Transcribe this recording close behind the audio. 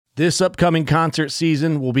This upcoming concert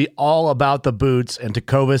season will be all about the boots, and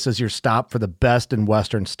Tecovas is your stop for the best in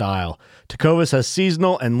Western style. Tecovas has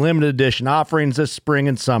seasonal and limited edition offerings this spring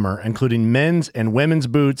and summer, including men's and women's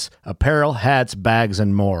boots, apparel, hats, bags,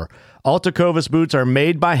 and more. All Tecovas boots are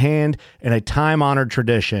made by hand in a time-honored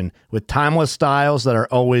tradition with timeless styles that are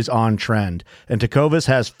always on trend. And Tecovas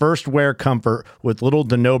has first wear comfort with little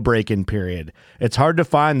to no break-in period. It's hard to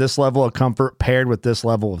find this level of comfort paired with this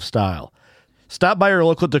level of style. Stop by your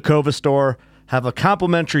local Tecovas store, have a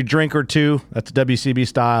complimentary drink or two, that's WCB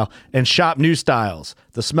style, and shop new styles.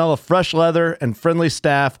 The smell of fresh leather and friendly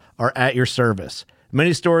staff are at your service.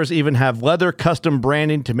 Many stores even have leather custom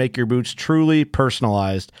branding to make your boots truly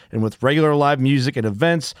personalized. And with regular live music and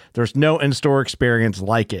events, there's no in-store experience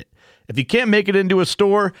like it. If you can't make it into a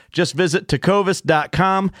store, just visit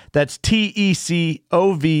tecovas.com. That's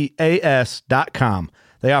TECOVAS.com.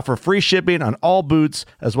 They offer free shipping on all boots,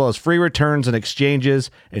 as well as free returns and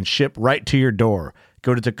exchanges, and ship right to your door.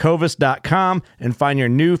 Go to tecovas.com and find your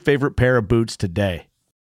new favorite pair of boots today.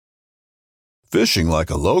 Fishing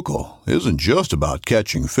like a local isn't just about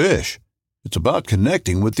catching fish. It's about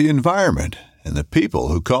connecting with the environment and the people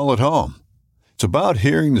who call it home. It's about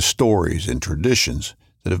hearing the stories and traditions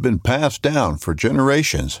that have been passed down for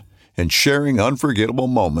generations and sharing unforgettable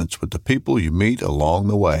moments with the people you meet along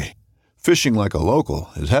the way. Fishing like a local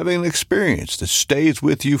is having an experience that stays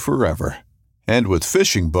with you forever. And with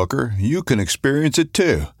Fishing Booker, you can experience it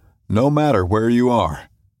too, no matter where you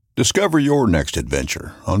are. Discover your next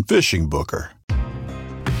adventure on Fishing Booker.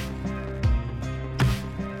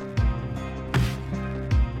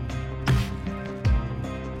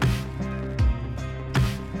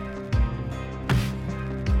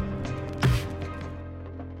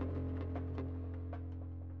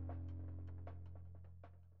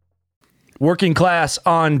 Working class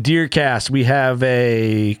on Deercast. We have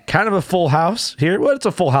a kind of a full house here. Well, it's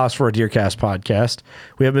a full house for a Deercast podcast.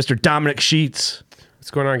 We have Mr. Dominic Sheets. What's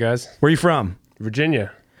going on, guys? Where are you from?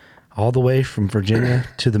 Virginia. All the way from Virginia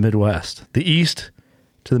to the Midwest. The East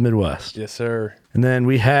to the Midwest. Yes, sir. And then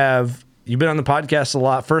we have, you've been on the podcast a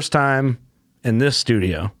lot. First time in this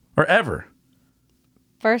studio, or ever.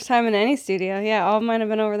 First time in any studio. Yeah, all of mine have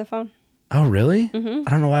been over the phone. Oh, really? Mm-hmm.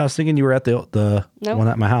 I don't know why I was thinking you were at the Nope. one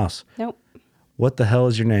at my house. Nope. What the hell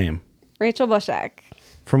is your name? Rachel Bushak,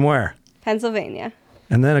 From where? Pennsylvania.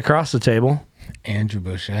 And then across the table, Andrew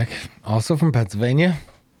Bushak, also from Pennsylvania.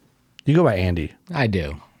 you go by Andy. I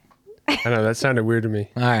do. I know, that sounded weird to me.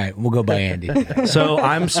 All right, we'll go by Andy. So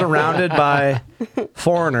I'm surrounded by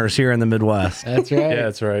foreigners here in the Midwest. That's right. Yeah,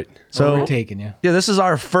 that's right. So we're taking you. Yeah, this is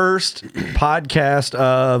our first podcast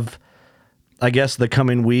of, I guess, the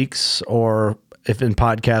coming weeks, or if in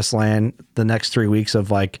podcast land, the next 3 weeks of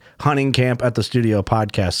like hunting camp at the studio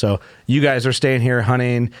podcast. So you guys are staying here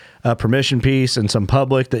hunting a permission piece and some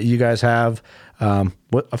public that you guys have. A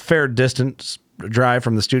fair distance drive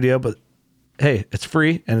from the studio, but hey, it's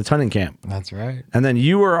free and it's hunting camp. That's right. And then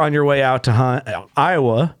you were on your way out to hunt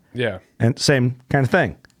Iowa. Yeah. And same kind of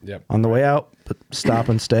thing. Yep. On the way out, but stop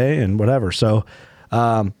and stay and whatever. So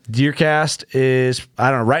Deercast is, I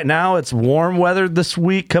don't know, right now it's warm weather this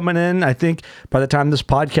week coming in. I think by the time this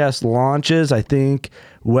podcast launches, I think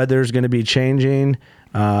weather's going to be changing.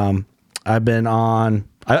 I've been on,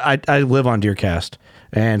 I live on Deercast.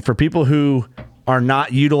 And for people who are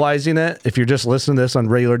not utilizing it, if you're just listening to this on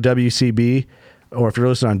regular WCB, or if you're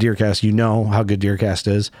listening on Deercast, you know how good Deercast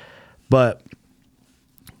is. But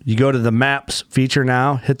you go to the maps feature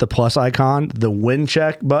now, hit the plus icon, the wind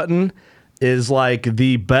check button is like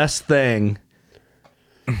the best thing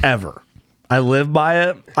ever. I live by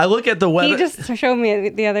it. I look at the weather. He just showed me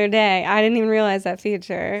it the other day. I didn't even realize that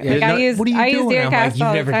feature. Yeah, Like I use what are you doing? I'm Deercast like, you've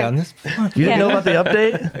all the never time. done this before? You didn't know about the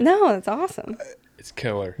update? No, it's awesome. It's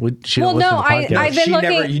killer. She Well, don't listen no, to podcasts. I've been She looking.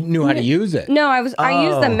 never knew how to use it. No, I used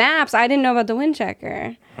the Oh. maps. I didn't know about the wind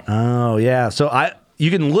checker. Oh yeah. So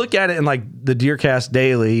you can look at it in like the Deercast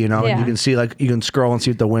daily, you know, and Yeah. you can see like you can scroll and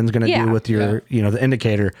see what the wind's going to Yeah. do with your, you know, the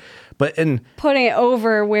indicator. But Putting it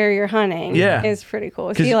over where you're hunting Yeah. is pretty cool.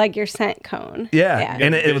 'Cause- See like your scent cone. yeah,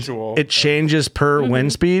 and Visual. it changes per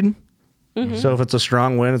wind speed. So if it's a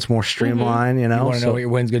strong wind, it's more streamlined, you know. You want to So- know what your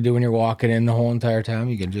wind's going to do when you're walking in the whole entire time?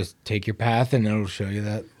 You can just take your path and it'll show you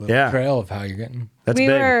that little Yeah. trail of how you're getting. that's we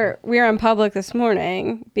big. were in public this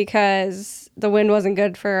morning because the wind wasn't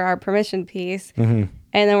good for our permission piece. Mm-hmm.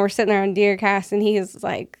 And then we're sitting there on Deercast and he's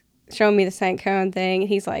like showing me the scent cone thing. And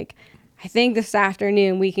he's like, I think this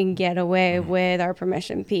afternoon we can get away with our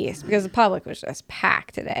permission piece because the public was just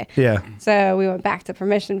packed today. Yeah. So we went back to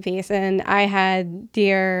permission piece and I had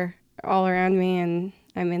deer all around me and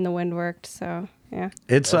I mean the wind worked. So yeah.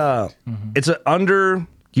 It's it's a under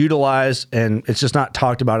utilize, and it's just not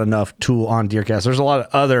talked about enough tool on DeerCast. There's a lot of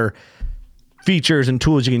other features and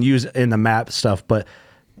tools you can use in the map stuff, but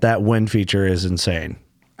that wind feature is insane.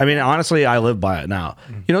 I mean, honestly, I live by it now.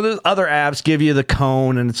 You know, there's other apps give you the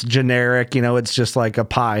cone and it's generic, you know, it's just like a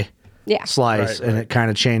pie slice and it kind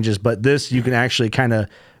of changes. But this, you can actually kind of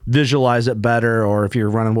visualize it better, or if you're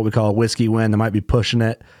running what we call a whiskey wind that might be pushing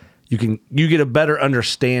it, you get a better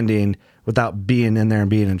understanding without being in there and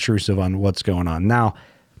being intrusive on what's going on. Now,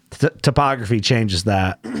 topography changes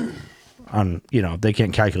that. You know, they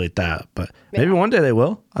can't calculate that, but maybe one day they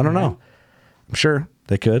will. I don't know. I'm sure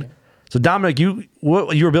they could. So Dominic, you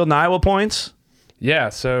were building Iowa points? Yeah,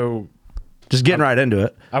 so Just getting right into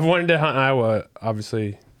it. I've wanted to hunt Iowa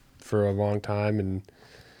obviously for a long time, and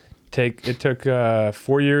it took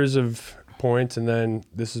 4 years of points, and then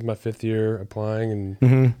this is my 5th year applying,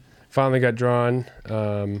 and finally got drawn.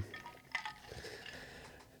 I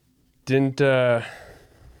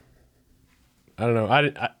don't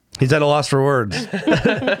know. He's at a loss for words.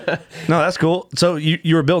 No, that's cool. So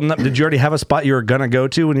you were building up. Did you already have a spot you were gonna go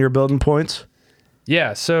to when you were building points?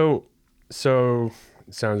 Yeah. So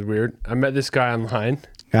it sounds weird. I met this guy online.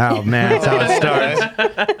 Oh man, that's how it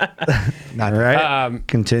starts. Not right.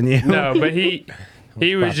 Continue. No, but he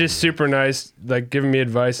was just super nice, like giving me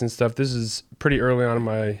advice and stuff. This is pretty early on in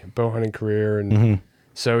my bow hunting career, and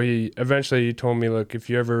so he eventually told me, look, if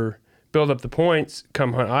you ever build up the points,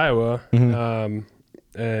 come hunt Iowa.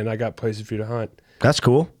 And I got places for you to hunt. That's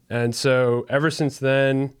cool. And so ever since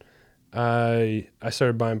then, I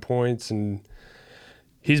started buying points, and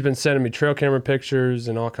he's been sending me trail camera pictures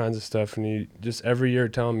and all kinds of stuff. And he just every year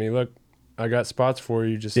telling me, look, I got spots for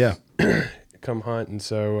you. Just come hunt. And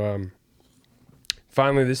so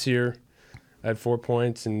finally this year, I had 4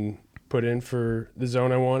 points and put in for the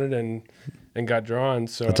zone I wanted and got drawn.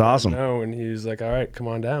 So that's awesome. And he was like, all right, come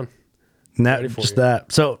on down. And that.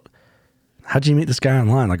 So how'd you meet this guy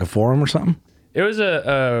online? Like a forum or something? It was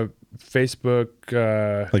a Facebook,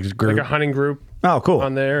 like a hunting group. Oh, cool.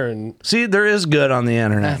 On there, and see, there is good on the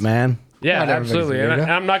internet, man. Yeah, absolutely. And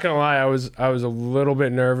I'm not gonna lie, I was a little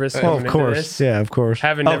bit nervous. Oh, of course. Yeah, of course.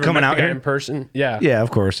 Having never coming met out the guy here in person. Yeah. Yeah, of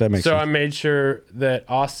course. That makes sense. So I made sure that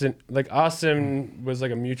Austin was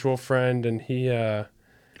like a mutual friend, and he.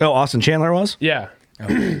 Austin Chandler was? Yeah.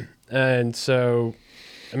 And so,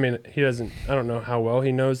 I mean, I don't know how well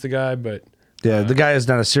he knows the guy, but. Yeah, the guy is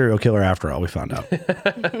not a serial killer after all, we found out.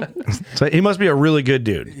 So he must be a really good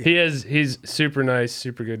dude. He is. He's super nice,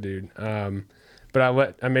 super good dude.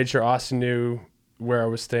 But I made sure Austin knew where I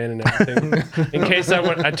was staying and everything in case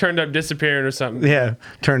I turned up disappearing or something. Yeah,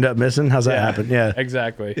 turned up missing. How's that happen? Yeah,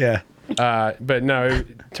 exactly. Yeah. But no,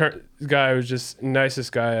 the guy was just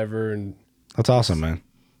nicest guy ever, and that's awesome, man.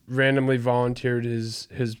 Randomly volunteered his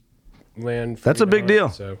land. That's a big deal.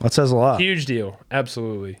 So that says a lot. Huge deal.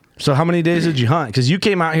 Absolutely. So how many days did you hunt? Because you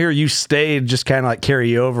came out here, you stayed, just kind of like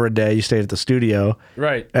carry you over a day. You stayed at the studio,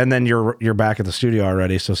 right? And then you're back at the studio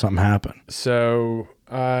already. So something happened. So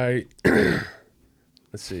I let's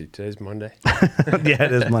see. Today's Monday. Yeah,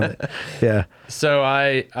 it is Monday. Yeah. So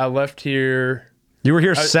I left here. You were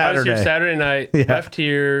here Saturday. I was here Saturday night. Yeah. Left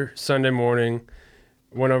here Sunday morning.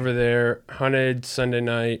 Went over there. Hunted Sunday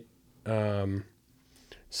night.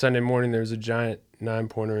 Sunday morning there was a giant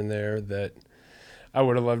 9-pointer in there that I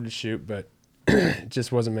would have loved to shoot, but it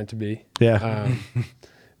just wasn't meant to be. Yeah.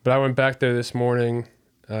 But I went back there this morning.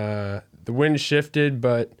 The wind shifted,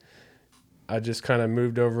 but I just kind of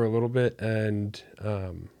moved over a little bit, and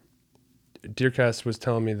DeerCast was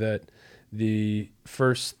telling me that the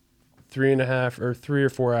first 3 or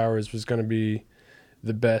 4 hours was going to be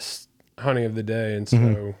the best hunting of the day, and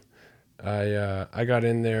so I got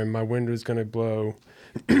in there, and my wind was going to blow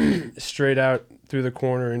straight out through the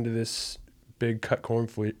corner into this big cut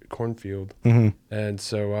cornfield. And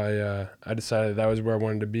so I decided that was where I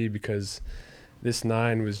wanted to be, because this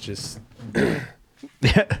 9 was just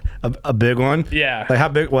a big one. Yeah. Like how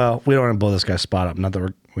big? Well, we don't want to blow this guy's spot up. Not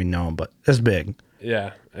that we know him, but it's big.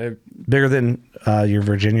 Yeah. Bigger than your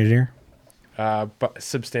Virginia deer? But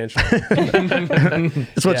substantial.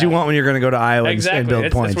 That's what you want when you're going to go to Iowa and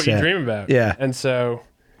build points. That's what you dream about. Yeah. And so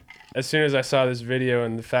as soon as I saw this video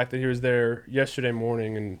and the fact that he was there yesterday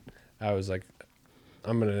morning, and I was like,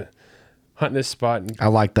 I'm going to hunt this spot. And I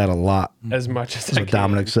like that a lot. As much as That's I what can.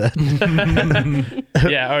 Dominic said.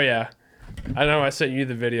 Yeah. Oh, yeah. I know I sent you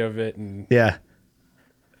the video of it. And yeah.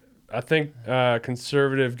 I think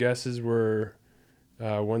conservative guesses were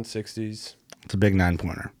 160s. It's a big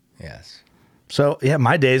 9-pointer. Yes. So, yeah,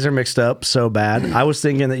 my days are mixed up so bad. I was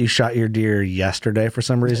thinking that you shot your deer yesterday for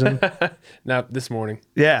some reason. No, this morning.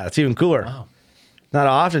 Yeah, it's even cooler. Wow. Not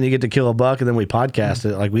often you get to kill a buck and then we podcast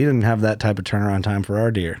it. Like we didn't have that type of turnaround time for our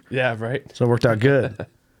deer. Yeah, right. So it worked out good.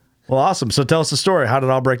 Well, awesome. So tell us the story. How did it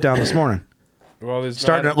all break down this morning? Well, there's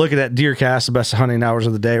Starting at looking at DeerCast, the best hunting hours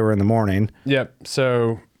of the day were in the morning. Yep.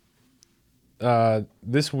 So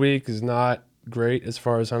this week is not great as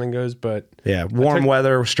far as hunting goes, but Yeah, warm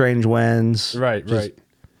weather, strange winds. right.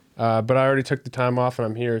 But I already took the time off and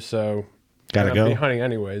I'm here, so Gotta I'll go. be hunting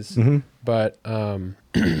anyways. But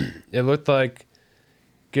it looked like,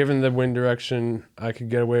 given the wind direction, I could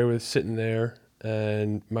get away with sitting there,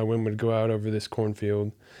 and my wind would go out over this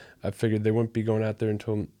cornfield. I figured they wouldn't be going out there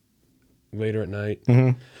until later at night.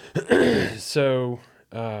 So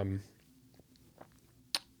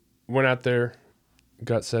went out there,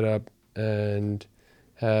 got set up, and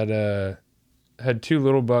had two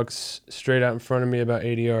little bucks straight out in front of me about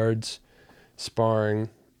 80 yards sparring,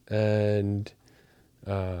 and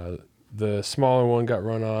the smaller one got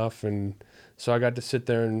run off, and so I got to sit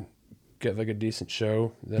there and get like a decent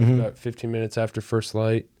show. Then about 15 minutes after first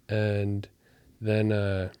light, and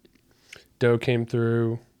then doe came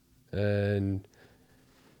through and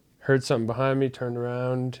heard something behind me, turned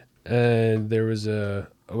around, and there was a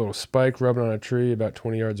little spike rubbing on a tree about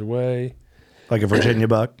 20 yards away. Like a Virginia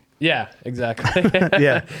buck. Yeah, exactly.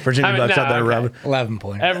 Yeah, Virginia I mean, bucks no, out there okay. rubbing. 11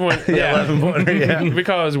 point. Everyone, yeah. 11 pointer, yeah. We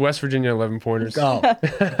call those West Virginia 11 pointers. Oh,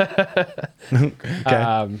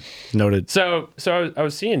 Okay. Noted. So I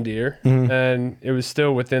was seeing deer, and it was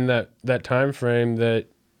still within that time frame that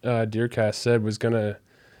DeerCast said was gonna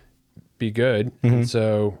be good. And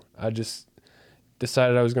so I just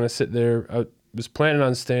decided I was gonna sit there. I was planning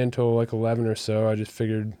on staying till like 11 or so. I just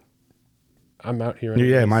figured I'm out here. Yeah,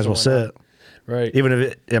 anyway, might as well so why not? sit. Right. Even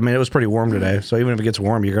if it was pretty warm today. So even if it gets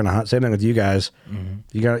warm, you're gonna hunt. Same thing with you guys.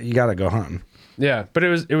 You gotta go hunting. Yeah, but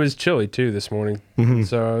it was chilly too this morning.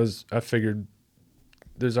 So I figured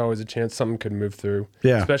there's always a chance something could move through.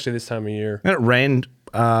 Yeah. Especially this time of year. And it rained.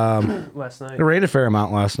 Last night. It rained a fair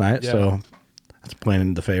amount last night, Yeah. so that's playing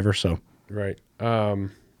into the favor. So Right.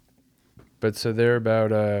 But so they're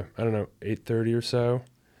about 8:30 or so.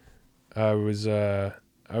 I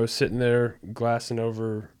was sitting there glassing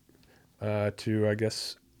over to, I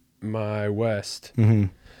guess, my west.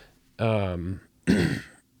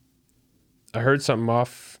 I heard something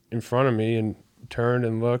off in front of me and turned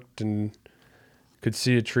and looked and could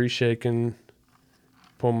see a tree shaking.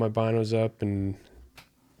 Pulled my binos up and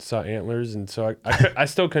saw antlers, and so I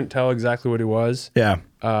still couldn't tell exactly what it was. yeah.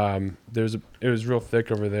 It was real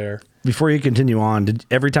thick over there. Before you continue on,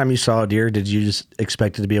 every time you saw a deer, did you just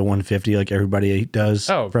expect it to be a 150 like everybody does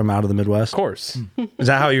from out of the Midwest? Of course. Is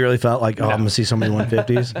that how you really felt? Like, I'm going to see so many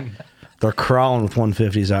 150s? They're crawling with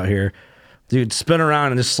 150s out here. Dude, spin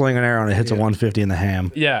around and just sling an arrow and it hits a 150 in the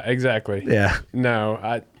ham. Yeah, exactly. Yeah. No,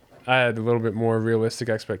 I had a little bit more realistic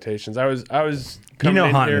expectations. I was coming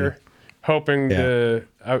in hunting. here hoping Yeah. to.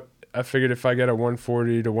 I figured if I get a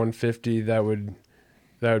 140 to 150, that would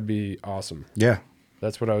be awesome. Yeah.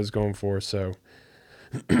 That's what I was going for. So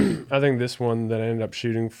I think this one that I ended up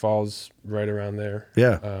shooting falls right around there.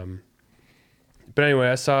 Yeah. But anyway,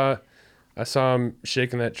 I saw him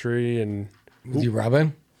shaking that tree, and was you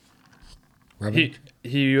rubbing?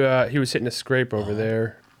 he was hitting a scrape over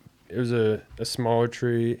there. It was a smaller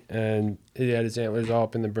tree, and he had his antlers all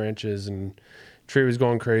up in the branches, and tree was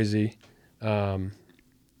going crazy. And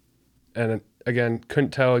again,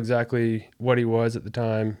 couldn't tell exactly what he was at the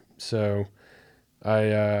time, so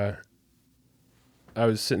I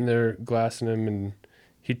was sitting there glassing him, and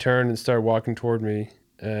he turned and started walking toward me,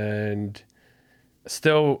 and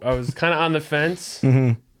still I was kind of on the fence.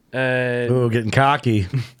 And Ooh, getting cocky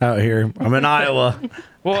out here. I'm in Iowa.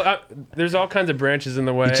 well, there's all kinds of branches in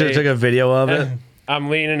the way. You took a video of it? And I'm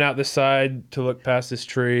leaning out the side to look past this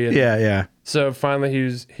tree. And Yeah. So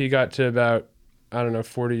finally he got to about,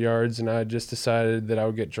 40 yards, and I just decided that I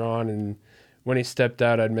would get drawn. And when he stepped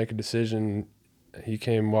out, I'd make a decision. He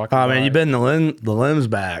came walking Oh, by. man, you've been the limbs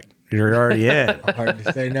back. You're already in. Hard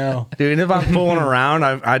to say no. Dude, and if I'm fooling around,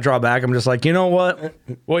 I draw back. I'm just like, you know what?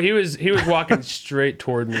 Well, he was walking straight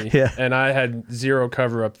toward me, Yeah. and I had zero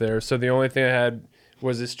cover up there. So the only thing I had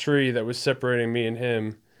was this tree that was separating me and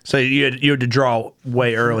him. So you had to draw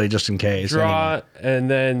way early just in case. Draw, anyway. and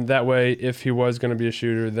then that way, if he was going to be a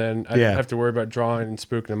shooter, then I Yeah. didn't have to worry about drawing and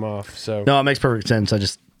spooking him off. So No, it makes perfect sense.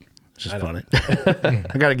 It's just funny. I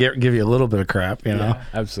got to give you a little bit of crap, you know? yeah,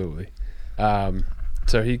 absolutely.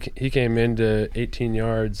 So he came into 18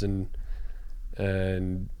 yards, and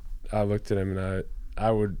I looked at him, and I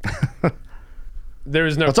would. There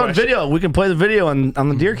was no. It's on question. video. We can play the video on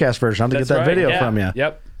the DeerCast version. I'm to get That's that right. video Yeah. from you.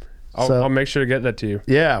 Yep. So- I'll make sure to get that to you.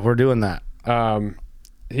 Yeah, we're doing that.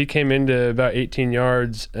 He came into about 18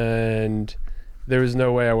 yards, and there was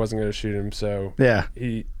no way I wasn't going to shoot him. So Yeah.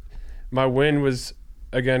 my wind was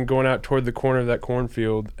again going out toward the corner of that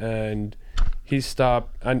cornfield, and he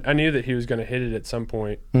stopped. I knew that he was going to hit it at some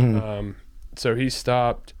point. So he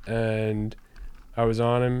stopped, and I was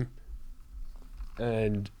on him,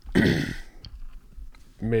 and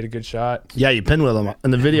made a good shot. Yeah, you pinwheel him.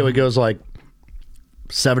 In the video, it goes like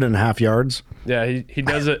 7.5 yards. Yeah, he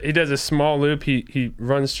does a small loop. He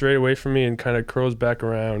runs straight away from me and kind of curls back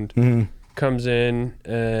around, comes in,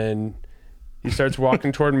 and he starts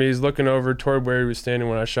walking toward me. He's looking over toward where he was standing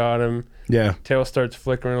when I shot him. Yeah. Tail starts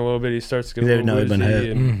flickering a little bit. He starts to get He a didn't little know he'd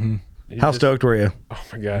woozy. been hit. And he How just- stoked were you? Oh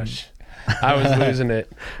my gosh, I was losing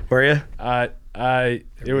it. Were you?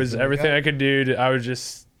 It was everything I could do. I was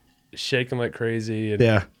just shaking like crazy. And,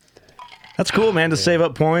 Yeah. That's cool, man, to save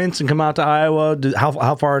up points and come out to Iowa.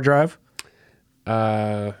 How far a drive?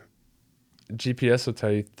 GPS will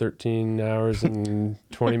tell you 13 hours and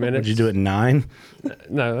 20 minutes. Did you do it in 9?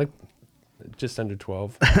 No, like just under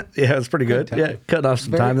 12. Yeah, it's pretty good. Yeah, cutting off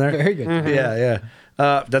some time there. Very good. Yeah.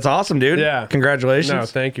 That's awesome, dude. Yeah. Congratulations. No,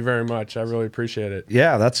 thank you very much. I really appreciate it.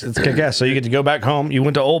 Yeah, it's kick ass. So you get to go back home. You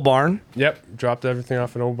went to Old Barn. Yep, dropped everything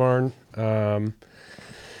off in Old Barn.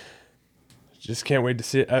 Just can't wait to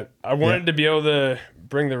see it. I wanted to be able to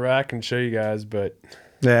bring the rack and show you guys, but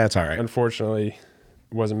Yeah, that's all right. unfortunately,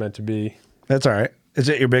 it wasn't meant to be. That's all right. Is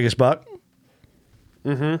it your biggest buck?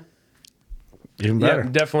 Mm-hmm. Even better.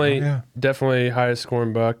 Yeah, definitely highest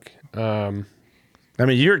scoring buck. I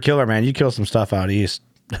mean, you're a killer, man. You kill some stuff out east.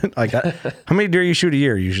 Like, how many deer you shoot a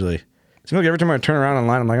year usually? It seems like every time I turn around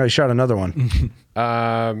online, I'm like, oh, you shot another one.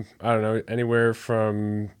 I don't know, anywhere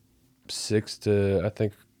from 6 to I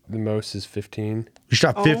think the most is 15. You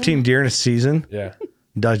shot 15 deer in a season? Yeah.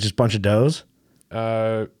 Does just a bunch of does?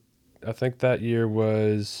 I think that year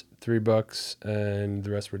was 3 bucks and the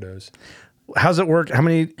rest were does. How's it work? How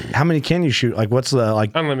many can you shoot? Like, what's the,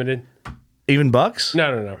 like, Unlimited. even bucks?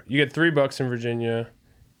 No. You get 3 bucks in Virginia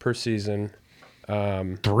per season.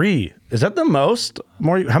 3. Is that the most?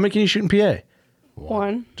 More? How many can you shoot in PA?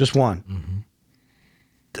 One. Just one.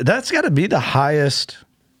 That's got to be the highest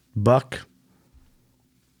buck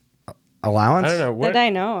allowance. I don't know what That I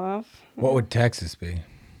know of. What would Texas be?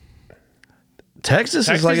 Texas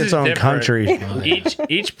is like its own different. country.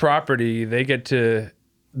 Each property they get to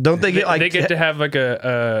Don't they get like they get to have like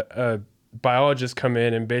a biologist come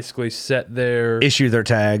in and basically set their issue their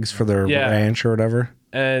tags for their Yeah. ranch or whatever?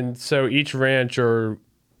 and so each ranch or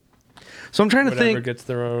So I'm trying to whatever think. gets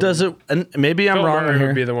their own. Does it? And maybe I'm Phil wrong Murray here.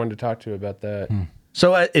 would be the one to talk to about that.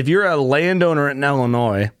 So if you're a landowner in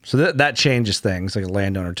Illinois, so that changes things, like a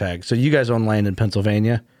landowner tag. So you guys own land in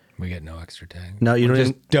Pennsylvania? We get no extra tag. No, you don't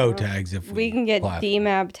Just even- doe tags if We can get apply for it.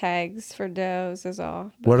 DMAP tags for does is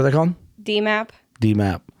all. What are they called? DMAP.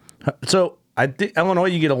 DMAP. So I think Illinois,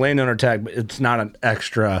 you get a landowner tag, but it's not an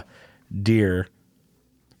extra deer.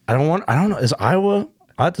 I don't know. Is Iowa?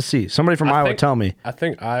 I have to see. Somebody from Iowa think- tell me. I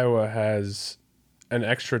think Iowa has an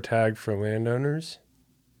extra tag for landowners.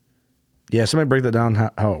 Yeah, somebody break that down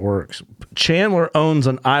how it works. Chandler owns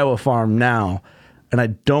an Iowa farm now, and I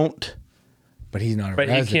don't. But he's not a But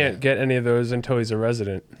resident. he can't get any of those until he's a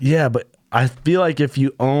resident. Yeah, but I feel like if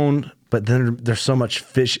you own, but then there's so much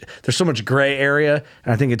fish, there's so much gray area,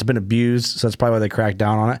 and I think it's been abused, so that's probably why they cracked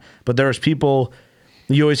down on it. But there's people,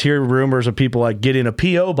 you always hear rumors of people like getting a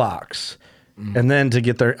PO box, and then to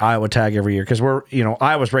get their Iowa tag every year because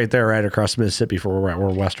Iowa's right there, right across Mississippi for where we're at.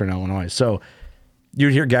 We're Western Illinois, so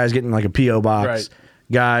you'd hear guys getting like a PO box, Right.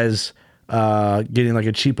 guys getting like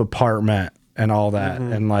a cheap apartment and all that,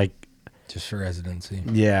 and like. Just for residency.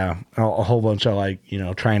 Yeah, a whole bunch of like,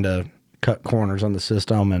 trying to cut corners on the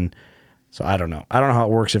system, and so I don't know. I don't know how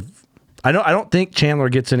it works. If I don't think Chandler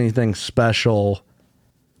gets anything special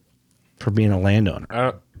for being a landowner.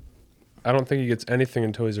 I don't think he gets anything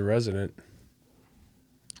until he's a resident.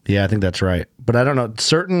 Yeah, I think that's right. But I don't know.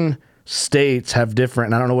 Certain states have different.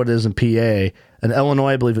 And I don't know what it is in PA. In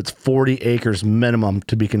Illinois, I believe it's 40 acres minimum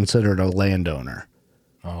to be considered a landowner.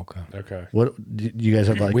 Oh, okay. Okay. What do you guys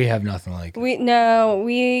have like? We have nothing like that.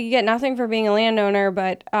 We get nothing for being a landowner,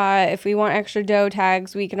 but if we want extra doe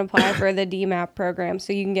tags, we can apply for the DMAP program.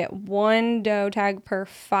 So you can get 1 doe tag per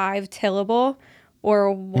 5 tillable,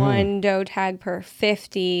 or 1 doe tag per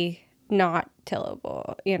 50 not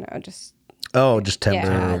tillable. Just just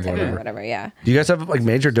temporary or whatever. whatever. Yeah. Do you guys have like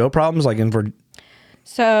major doe problems like in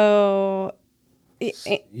So.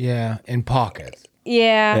 Yeah, in pockets.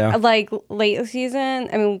 Yeah, Yeah. like late season.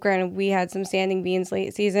 I mean, granted, we had some standing beans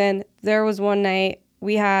late season. There was one night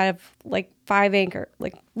we had like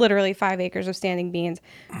literally 5 acres of standing beans.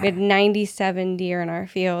 We had 97 deer in our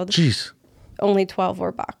field. Jeez. Only 12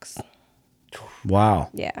 were bucks. Wow.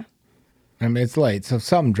 Yeah. I mean, it's late, so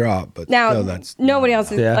some drop, but Now, still, that's nobody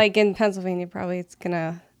else is Yeah. like in Pennsylvania. Probably it's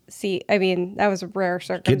gonna see. I mean, that was a rare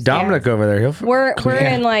circumstance. Get Dominic over there. He'll We're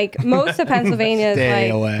in like most of Pennsylvania is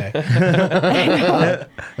stay like away.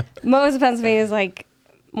 most of Pennsylvania is like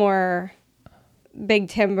more big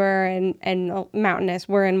timber and mountainous.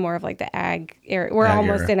 We're in more of like the ag area. We're Ag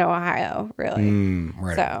almost area. in Ohio, really.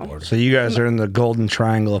 Right So- at the border. So you guys are in the golden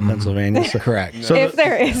triangle of Pennsylvania. So, Correct. So if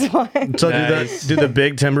there is one. so Nice. do the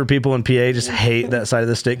big timber people in PA just hate that side of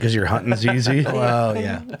the state because your hunting's easy? Well,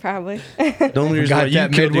 yeah. Probably. The only reason Got why you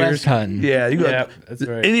that kill Midwest deer- hunting. Yeah, you Yeah, got, that's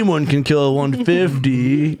right. anyone can kill a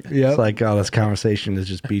 150. Yep. It's like, oh, this conversation is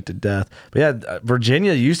just beat to death. But yeah,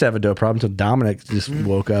 Virginia used to have a doe problem until Dominic just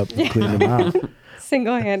woke up and cleaned them out.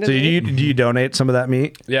 Single-handedly. So do you donate some of that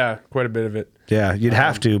meat? Yeah, quite a bit of it. Yeah, you'd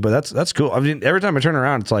have to, but that's cool. I mean, every time I turn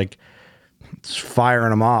around, it's like it's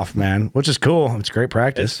firing them off, man, which is cool. It's great It's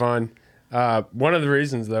practice. fun. One of the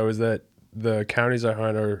reasons though is that the counties I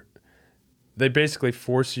hunt they basically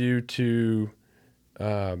force you to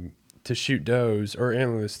shoot does or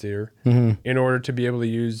antlerless deer in order to be able to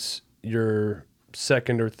use your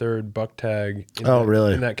second or third buck tag. Oh,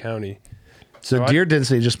 really? In that county. So deer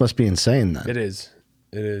density just must be insane then. It is.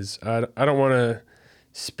 It is. I don't want to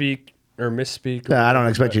speak or misspeak. or Yeah, I don't whatever,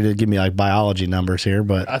 expect but you to give me like biology numbers here,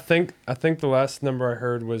 but I think the last number I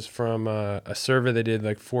heard was from a survey they did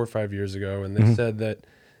like 4 or 5 years ago, and they said that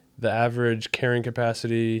the average carrying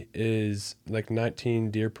capacity is like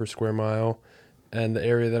 19 deer per square mile, and the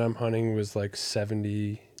area that I'm hunting was like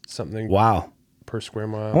 70 something wow. per square I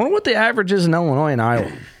mile. wonder what the average is in Illinois and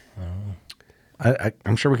Iowa.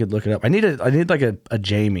 I'm sure we could look it up. I need like a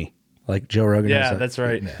Jamie, like Joe Rogan. Yeah, has that's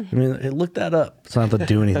right. I mean, look that up. It's not to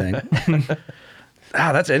do anything.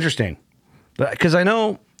 That's interesting. Because I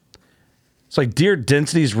know it's like deer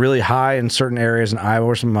density is really high in certain areas in Iowa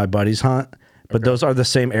where some of my buddies hunt. But those are the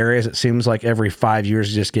same areas. It seems like every 5 years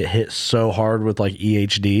you just get hit so hard with like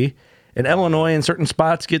EHD. And Illinois in certain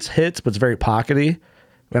spots gets hits, but it's very pockety.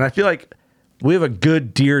 And I feel like we have a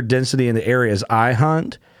good deer density in the areas I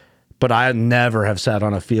hunt, but I never have sat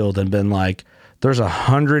on a field and been like, there's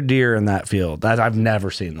 100 deer in that field. I've never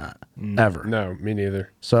seen that ever. No, me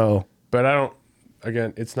neither. So But I don't.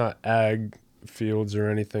 Again, it's not ag fields or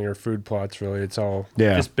anything or food plots really. It's all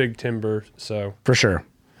Yeah. just big timber. So for sure.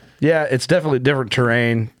 Yeah, it's definitely different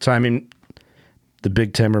terrain. So, I mean, the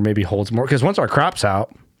big timber maybe holds more. Because once our crop's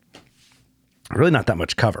out, really not that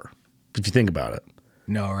much cover, if you think about it.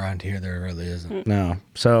 No, around here there really isn't. No.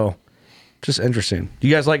 So, just interesting. Do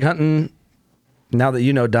you guys like hunting? Now that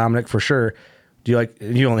you know Dominic for sure, do you like,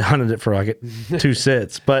 you only hunted it for like 2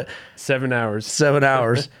 sits, but 7 hours. 7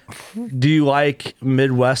 hours. Do you like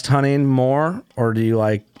Midwest hunting more, or do you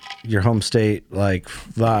like your home state like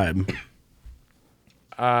vibe?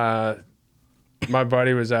 My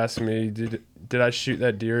buddy was asking me, did I shoot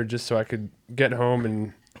that deer just so I could get home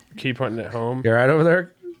and keep hunting at home? You all right over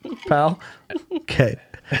there, pal? Okay.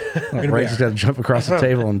 Ray's just got to jump across the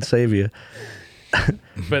table and save you.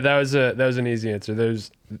 But that was an easy answer.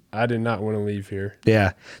 I did not want to leave here.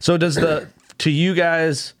 Yeah. So does to you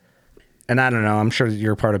guys, and I don't know, I'm sure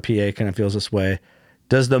you're part of PA kind of feels this way.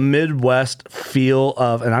 Does the Midwest feel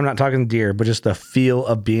of, and I'm not talking deer, but just the feel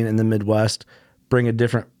of being in the Midwest bring a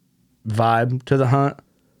different vibe to the hunt?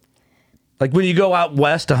 Like when you go out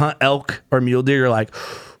west to hunt elk or mule deer, you're like,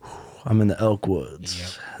 I'm in the elk woods.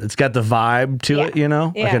 Yep. It's got the vibe to it, you know,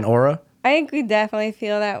 like Yeah. an aura. I think we definitely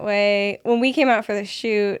feel that way. When we came out for the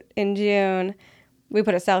shoot in June, we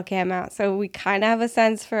put a cell cam out. So we kind of have a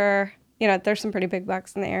sense for, there's some pretty big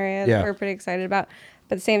bucks in the area Yeah. that we're pretty excited about.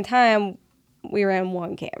 But at the same time, we ran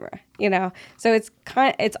one camera, So it's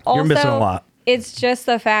also. You're missing a lot. It's just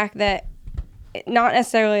the fact that, not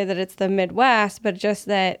necessarily that it's the Midwest, but just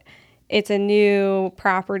that it's a new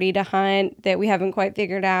property to hunt that we haven't quite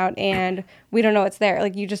figured out, and we don't know what's there.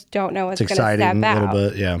 Like, you just don't know what's going to step exciting a out. little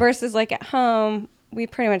bit, yeah. Versus like at home, we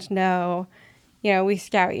pretty much know, we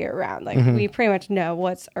scout year round. Like we pretty much know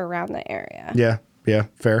what's around the area. Yeah.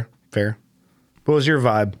 Fair. What was your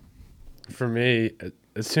vibe? For me,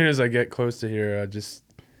 as soon as I get close to here, I just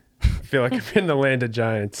feel like I'm in the land of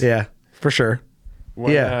giants. Yeah, for sure.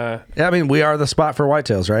 When, Yeah. I mean, we are the spot for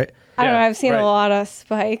whitetails, right? I don't know. Yeah, I've seen right. a lot of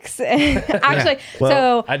spikes. Actually, Well,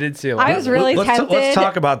 so I did see a lot. I was really tempted. Let's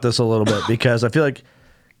talk about this a little bit because I feel like,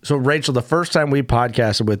 so Rachel, the first time we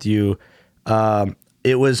podcasted with you,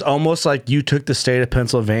 it was almost like you took the state of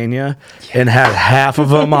Pennsylvania and had half of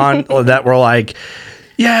them on that were like,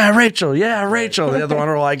 yeah, Rachel. The other one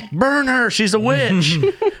were like, burn her, she's a witch.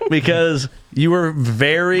 Because you were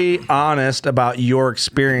very honest about your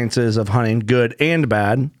experiences of hunting, good and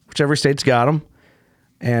bad, which every state's got them.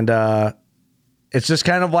 And it's just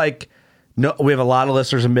kind of like No, we have a lot of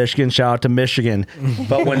listeners in Michigan. Shout out to Michigan.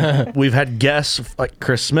 But when we've had guests like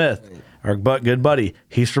Chris Smith, our good buddy,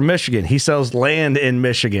 he's from Michigan. He sells land in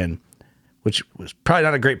Michigan, which was probably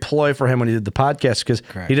not a great ploy for him when he did the podcast because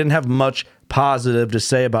he didn't have much positive to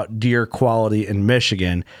say about deer quality in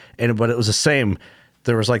Michigan. But it was the same.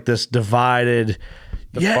 There was like this divided.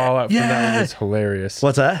 The fallout from that one was hilarious.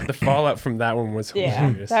 What's that? The fallout from that one was Yeah,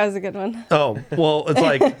 hilarious. that was a good one. Oh, well, it's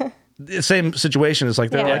like the same situation. It's like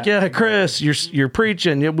they're Yeah. like, yeah, Chris, you're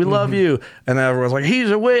preaching. Yeah, we love you. And then everyone's like, he's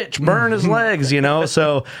a witch. Burn his legs, you know?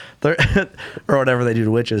 So they're or whatever they do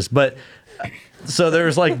to witches. But so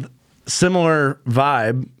there's like similar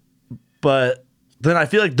vibe. But then I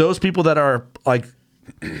feel like those people that are like,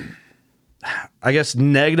 I guess,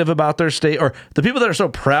 negative about their state, or the people that are so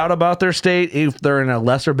proud about their state, if they're in a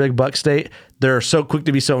lesser big buck state, they're so quick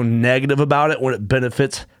to be so negative about it when it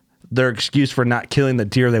benefits their excuse for not killing the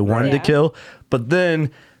deer they wanted to kill. But then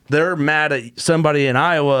they're mad at somebody in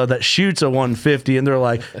Iowa that shoots a 150 and they're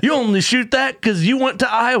like, you only shoot that because you went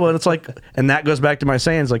to Iowa. And it's like, and that goes back to my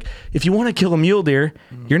saying, it's like, if you want to kill a mule deer,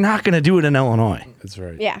 you're not going to do it in Illinois. That's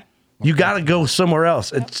right. Yeah. You got to go somewhere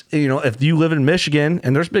else. It's, you know, if you live in Michigan,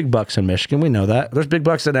 and there's big bucks in Michigan, we know that. There's big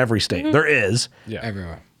bucks in every state. There is. Yeah.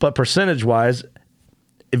 Everywhere. But percentage wise,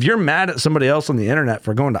 if you're mad at somebody else on the internet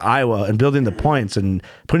for going to Iowa and building the points and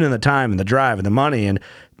putting in the time and the drive and the money and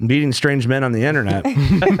meeting strange men on the internet,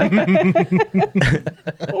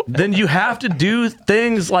 then you have to do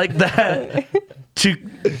things like that to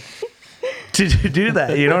do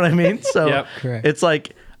that. You know what I mean? So Yep. Correct. it's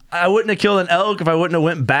like, I wouldn't have killed an elk if I wouldn't have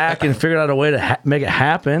went back and figured out a way to make it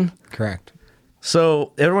happen. Correct.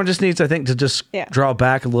 So everyone just needs, I think, to just draw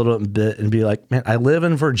back a little bit and be like, man, I live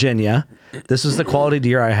in Virginia. This is the quality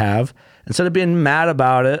deer I have. Instead of being mad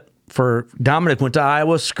about it for Dominic went to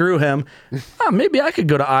Iowa, screw him. Oh, maybe I could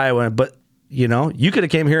go to Iowa, but you know, you could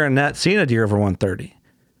have came here and not seen a deer over 130.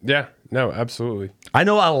 Yeah. No, absolutely. I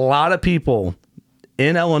know a lot of people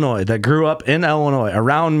in Illinois that grew up in Illinois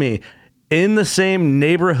around me in the same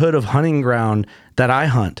neighborhood of hunting ground that I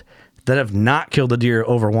hunt that have not killed a deer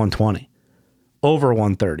over 120, over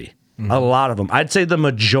 130. A lot of them. I'd say the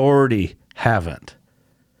majority haven't,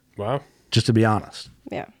 Wow. just to be honest.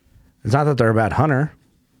 Yeah. It's not that they're a bad hunter.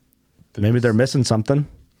 Maybe they're missing something,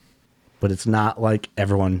 but it's not like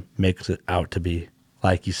everyone makes it out to be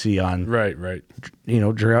like you see on, Right. you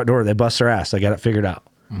know, Drew Outdoor. They bust their ass. They got it figured out.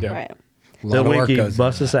 Yeah. Right. A lot Bill of work Winky goes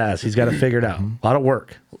busts his ass. He's got it figured out. A lot of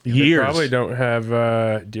work. Years. Probably don't have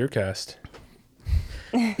Deercast.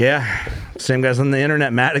 Yeah. Same guys on the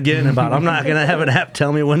internet, Matt again, about I'm not going to have an app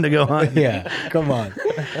tell me when to go hunt. Yeah, come on.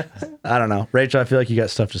 I don't know. Rachel, I feel like you got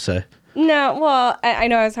stuff to say. No, well, I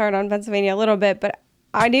know I was hard on Pennsylvania a little bit, but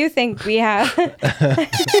I do think we have.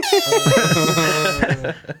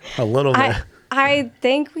 A little bit. I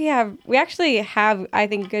think we actually have, I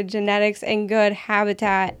think, good genetics and good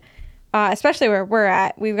habitat, especially where we're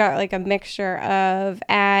at. We've got like a mixture of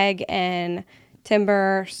ag and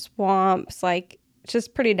timber, swamps, like it's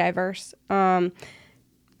just pretty diverse.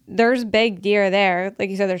 There's big deer there. Like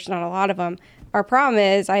you said, there's not a lot of them. Our problem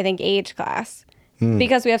is, I think, age class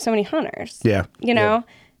because we have so many hunters. Yeah. You know,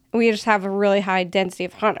 we just have a really high density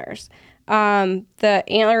of hunters. The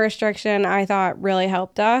antler restriction I thought really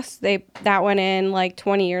helped us. That went in like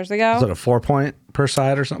 20 years ago. Is it a 4-point per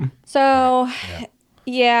side or something? So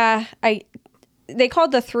they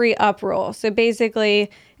called the 3-up rule. So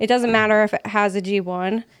basically it doesn't matter if it has a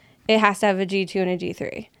G1, it has to have a G2 and a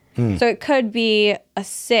G3. So it could be a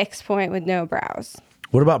 6-point with no brows.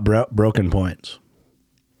 What about broken points?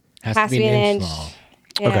 Has to be an inch small.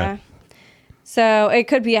 Yeah. Okay. So it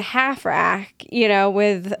could be a half rack, you know,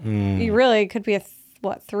 with you really could be a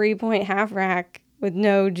 3-point half rack with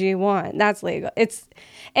no G1. That's legal. It's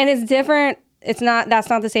different. That's not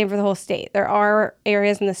the same for the whole state. There are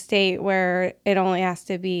areas in the state where it only has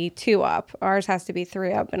to be 2-up. Ours has to be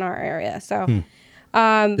 3-up in our area. So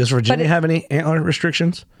Does Virginia have any antler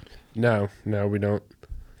restrictions? No, we don't.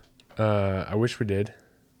 I wish we did.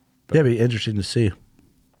 Yeah, it'd be interesting to see.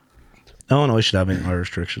 Illinois should have antler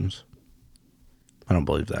restrictions. I don't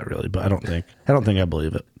believe that really, but I don't think I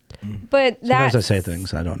believe it. but Sometimes that I say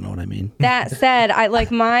things I don't know what I mean. That said,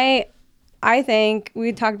 I think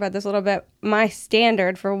we talked about this a little bit. My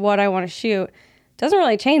standard for what I want to shoot doesn't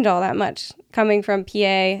really change all that much coming from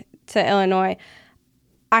PA to Illinois.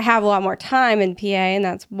 I have a lot more time in PA, and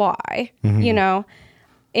that's why. You know,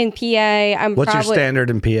 in PA, What's your standard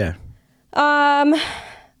in PA?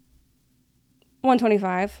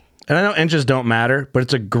 125. And I know inches don't matter, but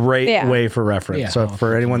it's a great Yeah. way for reference. Yeah. So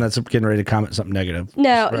for anyone that's getting ready to comment something negative,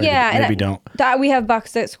 No, yeah, maybe and don't. We have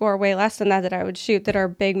bucks that score way less than that I would shoot that are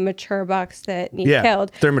big mature bucks that need Yeah,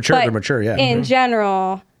 killed. they're mature, But they're mature, yeah. In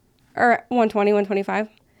general, or 120, 125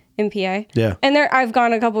 MPA. Yeah. And I've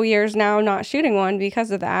gone a couple years now not shooting one because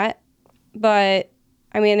of that. But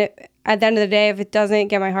I mean, at the end of the day, if it doesn't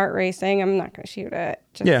get my heart racing, I'm not going to shoot it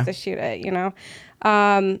just to shoot it, you know.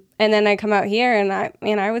 And then I come out here, and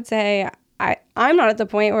I would say I'm not at the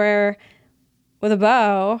point where with a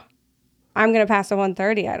bow I'm going to pass a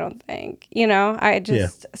 130. I don't think, you know.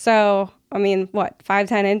 So I mean, what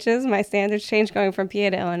 5-10 inches? My standards change going from PA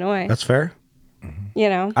to Illinois. That's fair. You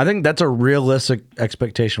know. I think that's a realistic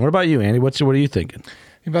expectation. What about you, Andy? What are you thinking?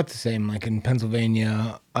 About the same. Like in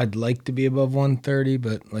Pennsylvania, I'd like to be above 130,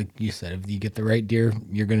 but like you said, if you get the right deer,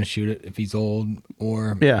 you're gonna shoot it if he's old.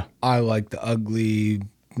 Or I like the ugly,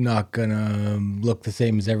 not gonna look the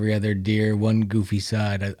same as every other deer. One goofy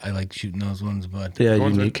side. I like shooting those ones, but Yeah,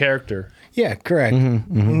 Ones with unique. character. yeah, correct.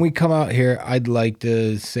 When we come out here, I'd like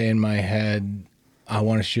to say in my head, I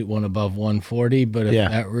want to shoot one above 140, but if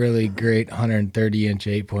that really great 130-inch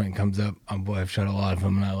 8-point comes up, I've shot a lot of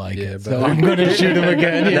them and I like it. So I'm going to shoot them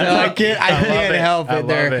again. You know, I can't help I it.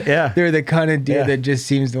 love it. Yeah. They're the kind of deer that just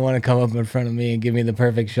seems to want to come up in front of me and give me the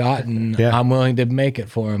perfect shot, and I'm willing to make it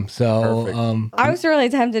for them. So, I was really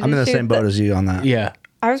tempted. I'm to in the shoot same boat as you on that. yeah.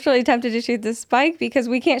 I was really tempted to shoot this spike because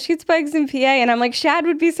we can't shoot spikes in PA, and I'm like, Shad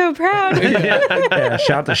would be so proud. Yeah,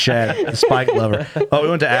 shout to Shad, the spike lover. Oh, we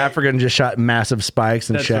went to Africa and just shot massive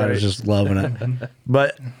spikes, and That's Shad right. was just loving it.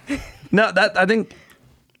 But no, I think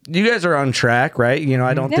you guys are on track, right? You know,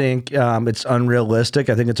 I don't think it's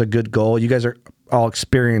unrealistic. I think it's a good goal. You guys are all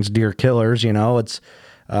experienced deer killers. You know, it's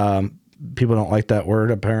people don't like that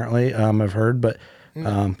word apparently. I've heard, but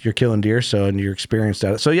you're killing deer, and you're experienced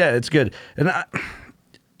at it. So yeah, it's good. And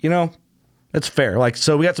you know, it's fair. Like,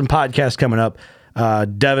 so we got some podcasts coming up.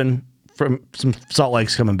 Devin from some Salt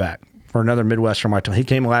Lake's coming back for another Midwestern whitetail. He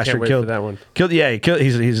came last Can't year, wait killed for that one. He killed.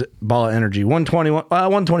 He's a ball of energy.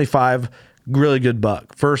 125, really good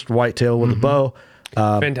buck. First whitetail with a bow.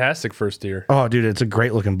 Fantastic first deer. Oh, dude, it's a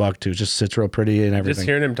great looking buck too. It just sits real pretty and everything. Just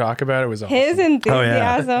hearing him talk about it was awesome. His Oh,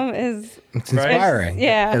 enthusiasm is It's inspiring.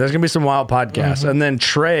 Yeah, there's gonna be some wild podcasts, and then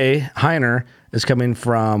Trey Heiner is coming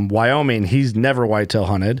from Wyoming. He's never whitetail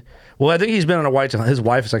hunted. Well, I think he's been on a whitetail. His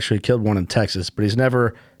wife has actually killed one in Texas, but he's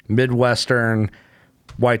never Midwestern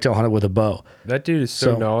whitetail hunted with a bow. That dude is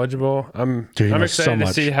so knowledgeable. I'm Dude, he knows so excited to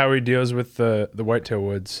much. see how he deals with the whitetail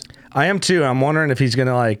woods. I am too. I'm wondering if he's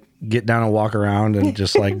gonna like get down and walk around and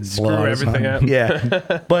just like blow his everything hunt. up.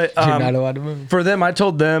 Yeah, but You're not allowed to move. for them, I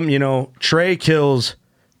told them, you know, Trey kills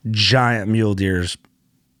giant mule deers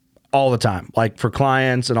all the time. Like for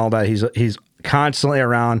clients and all that, he's constantly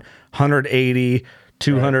around 180,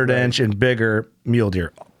 200 inch and bigger mule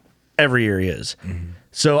deer. Every year he is.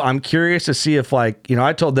 So I'm curious to see if, like, you know,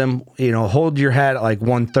 I told them, you know, hold your hat at like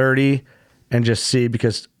 130 and just see,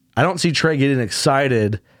 because I don't see Trey getting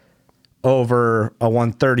excited over a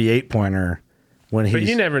 138 pointer when he's. But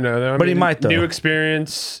you never know, though. But he might, though. New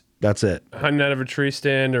experience, That's it. hunting out of a tree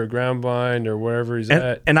stand or ground blind or wherever he's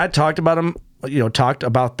at. And I talked about him, you know, talked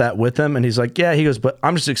about that with him, and he's like, yeah, he goes, but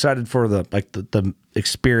I'm just excited for the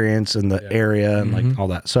experience and the area and like all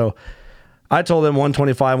that. So I told him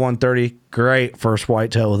 125, 130, great first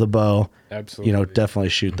whitetail with a bow. Absolutely. You know, definitely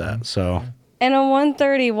shoot that. So and a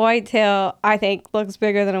 130 whitetail, I think, looks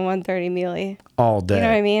bigger than a 130 muley. all day. You know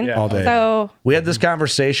what I mean? Yeah. All day. So We had this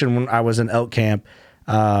conversation when I was in elk camp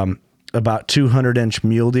about 200-inch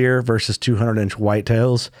mule deer versus 200-inch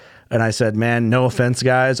whitetails. And I said, man, no offense,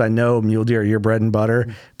 guys. I know mule deer are your bread and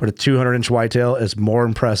butter, but a 200-inch whitetail is more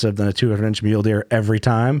impressive than a 200-inch mule deer every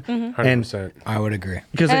time. And 100%. I would agree.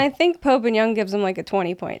 because and I think Pope and Young gives them like a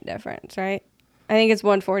 20-point difference, right? I think it's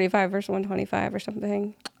 145 versus 125 or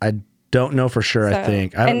something. I don't know for sure. I So-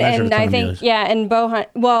 think I haven't measured a and ton I of think mules. and bow hunt.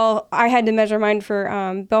 Well, I had to measure mine for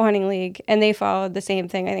bow hunting league, and they followed the same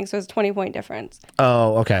thing. I think so. It's 20-point difference.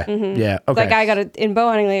 Oh, okay. Yeah. Okay. Like I got in bow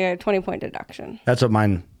hunting league, I got a 20-point deduction. That's what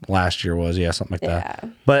mine last year was. Yeah, something like that. Yeah.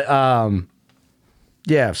 But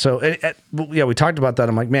yeah. So yeah, we talked about that.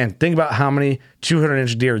 I'm like, man, think about how many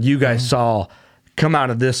 200-inch deer you guys saw come out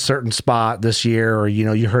of this certain spot this year, or you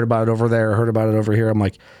know, you heard about it over there, or heard about it over here. I'm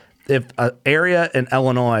like, if an area in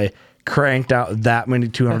Illinois cranked out that many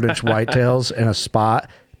 200-inch whitetails in a spot,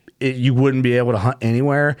 you wouldn't be able to hunt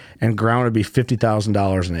anywhere, and ground would be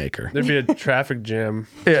 $50,000 an acre. There'd be a traffic jam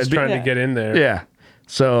Yeah, just trying to get in there. Yeah.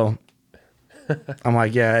 So I'm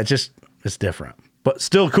like, yeah, it's different, but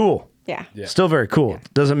still cool. Yeah. Still very cool.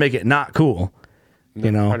 Doesn't make it not cool,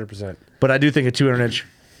 you know. 100%. But I do think a 200-inch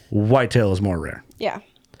whitetail is more rare. Yeah.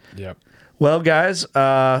 Yep. Well, guys,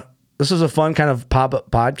 this was a fun kind of pop-up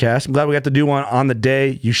podcast. I'm glad we got to do one on the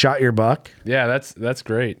day you shot your buck. Yeah, that's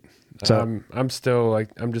great. So- I'm still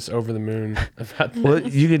I'm just over the moon about Well,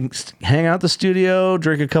 this. you can hang out at the studio,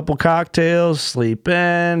 drink a couple cocktails, sleep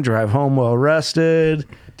in, drive home well rested.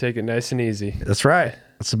 Take it nice and easy. That's right.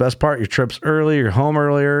 That's the best part. Your trip's early, you're home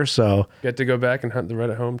earlier, so Get to go back and hunt the red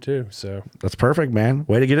at home too. So that's perfect, man.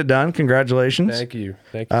 Way to get it done. Congratulations. thank you.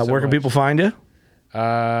 Thank you. So Where can much. people find you?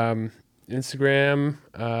 Instagram.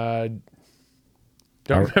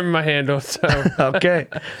 Don't remember my handle, so Okay.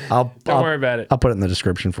 don't worry about it. I'll put it in the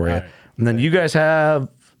description for you. right. And then you guys have,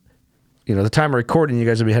 the time of recording, you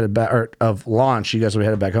guys will be headed back, or of launch, you guys will be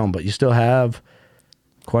headed back home, but you still have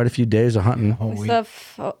quite a few days of hunting. Whole We week.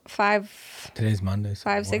 still have Today's Monday. So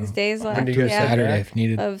 5-6 days left. When do you guys Saturday back? if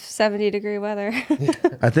needed. Of 70-degree weather.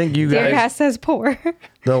 I think you Deer guys, Pass says poor.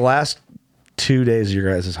 the last 2 days of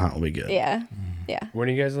your guys' hunt will be good. Yeah. Yeah. When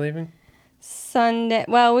are you guys leaving? Sunday.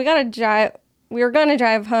 Well, we got to drive. We were going to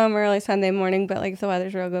drive home early Sunday morning, but if the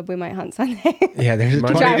weather's real good, we might hunt Sunday. Yeah, there's a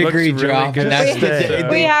Monday 20-degree looks really drop, good. and that's We-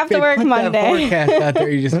 we have to work put Monday. That forecast out there,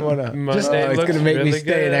 you just want to. Monday it's looks gonna make me really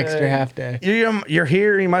stay an extra good. half day. You're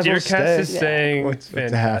here, you might as well Your stay. cast is saying What's a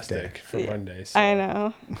half fantastic for Monday. So. I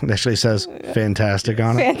know. It actually says fantastic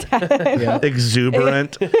on it. Fantastic.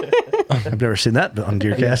 Exuberant. I've never seen that on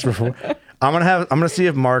Deercast before. I'm gonna see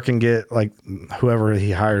if Mark can get whoever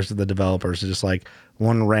he hires to the developers to just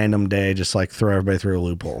one random day just throw everybody through a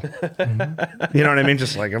loophole. You know what I mean?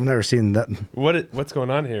 Just I've never seen that. What's going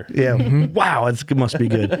on here? Yeah. Wow, it must be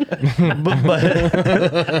good.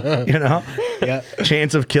 but Yeah.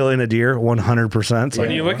 chance of killing a deer 100%.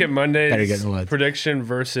 When you look at Better Monday's get in the woods. prediction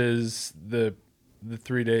versus the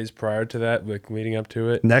 3 days prior to that, leading up to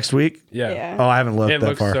it, next week. yeah, Yeah. Oh, I haven't looked it that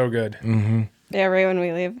looks far. so good. Yeah, right when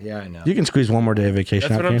we leave. Yeah, I know. You can squeeze one more day of vacation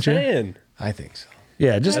That's out, what I'm can't you? saying. I think so.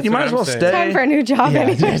 Yeah, just That's you might what as well I'm saying. stay. Time for a new job Yeah,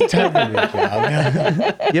 anyway. just time for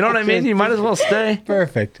the job. You know what I mean? You might as well stay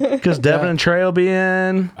Perfect. because Devin and Trey will be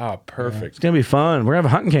in. Oh, perfect. It's gonna be fun. We're gonna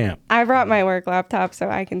have a hunting camp. I brought my work laptop so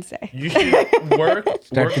I can stay. You should work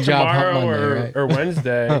the job hunt tomorrow Monday, right? or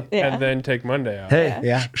Wednesday, Yeah. and then take Monday off. Hey,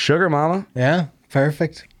 Yeah. sugar mama, Yeah,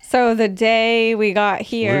 perfect. So the day we got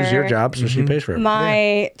here, lose your job so she pays for it.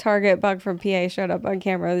 my target bug from PA showed up on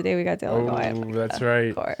camera the day we got to Illinois. Oh, that's right.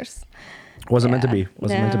 Of course. Wasn't meant to be.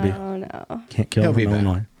 Wasn't meant to be. No. Can't kill He'll him be in back.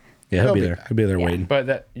 Illinois. Yeah, he'll be be there. back. He'll be there Yeah. waiting. But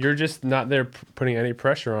that you're just not there putting any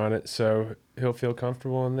pressure on it, so he'll feel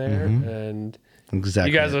comfortable in there, and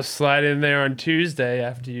Exactly. you guys will slide in there on Tuesday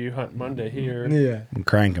after you hunt Monday here, Yeah. And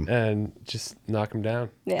crank him. and just knock him down.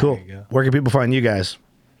 Yeah. Cool. Where can people find you guys?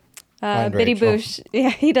 Find Biddy Rachel. Boosh. Yeah,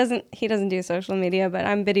 he doesn't do social media, but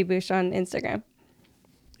I'm Biddy Boosh on Instagram.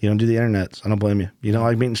 You don't do the internets. I don't blame you. You don't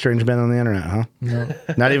like meeting strange men on the internet, huh? No.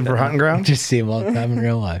 Not even for hunting ground? Just see him all the time in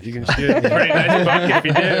real life. You can shoot a pretty nice buck if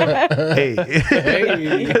you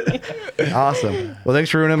do. Hey. Awesome. Well, thanks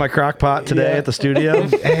for ruining my crock pot today at the studio.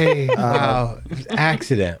 Hey, wow.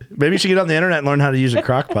 Accident. Maybe you should get on the internet and learn how to use a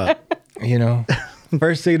crock pot.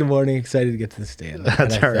 First thing in the morning, excited to get to the stand.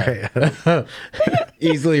 That's all right.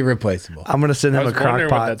 Easily replaceable. I'm going to send him I a was crock wondering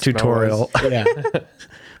what pot that smell tutorial. Yeah.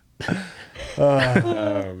 Oh,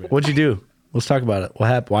 man. What'd you do? Let's talk about it. What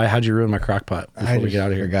happened? How'd you ruin my crock pot before I we just get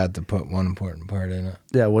out of here? forgot to put one important part in it.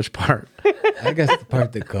 Yeah, which part? I guess the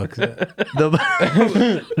part that cooks it.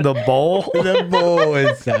 The bowl? The bowl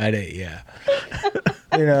inside it,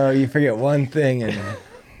 yeah. You forget one thing and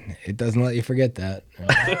it doesn't let you forget that.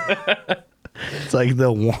 It's like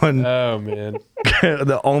the one, Oh man.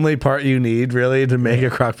 the only part you need really to make a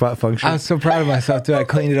crock pot function. I was so proud of myself too. I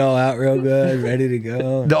cleaned it all out real good, ready to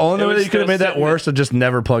go. The only It way was that you could have still made that sitting worse is just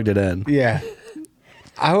never plugged it in. Yeah.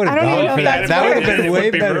 I would have I don't even gone know for if that. that's That would have worth been It way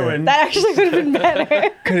would be better. ruined. That actually would have been better.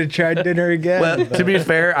 Could have tried dinner again. Well, to be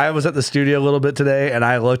fair, I was at the studio a little bit today and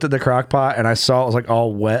I looked at the crock pot and I saw it was like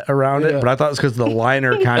all wet around it, Yeah. but I thought it was because the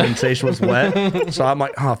liner condensation was wet. So I'm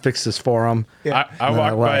like, oh, I'll fix this for him. I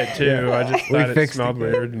walked by it too. Yeah. I just We thought it fixed smelled it.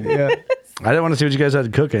 weird. And yeah. I didn't want to see what you guys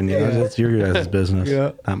had cooking. You know, Yeah. that's your guys' business,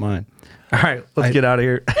 Yeah. not mine. All right, let's get out of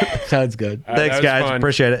here. Sounds good. That Thanks, was guys. fun.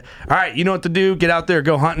 Appreciate it. All right, you know what to do. Get out there,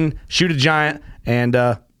 go hunting, shoot a giant, and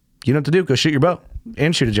you know what to do. Go shoot your bow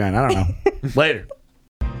and shoot a giant. I don't know. Later.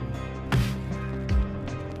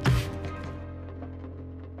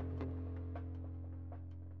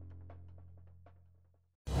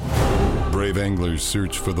 Brave anglers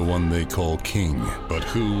search for the one they call king, but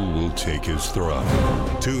who will take his throne?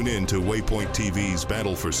 Tune in to Waypoint TV's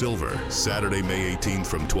Battle for Silver, Saturday, May 18th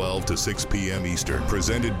from 12 to 6 p.m. Eastern.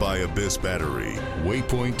 Presented by Abyss Battery.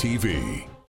 Waypoint TV.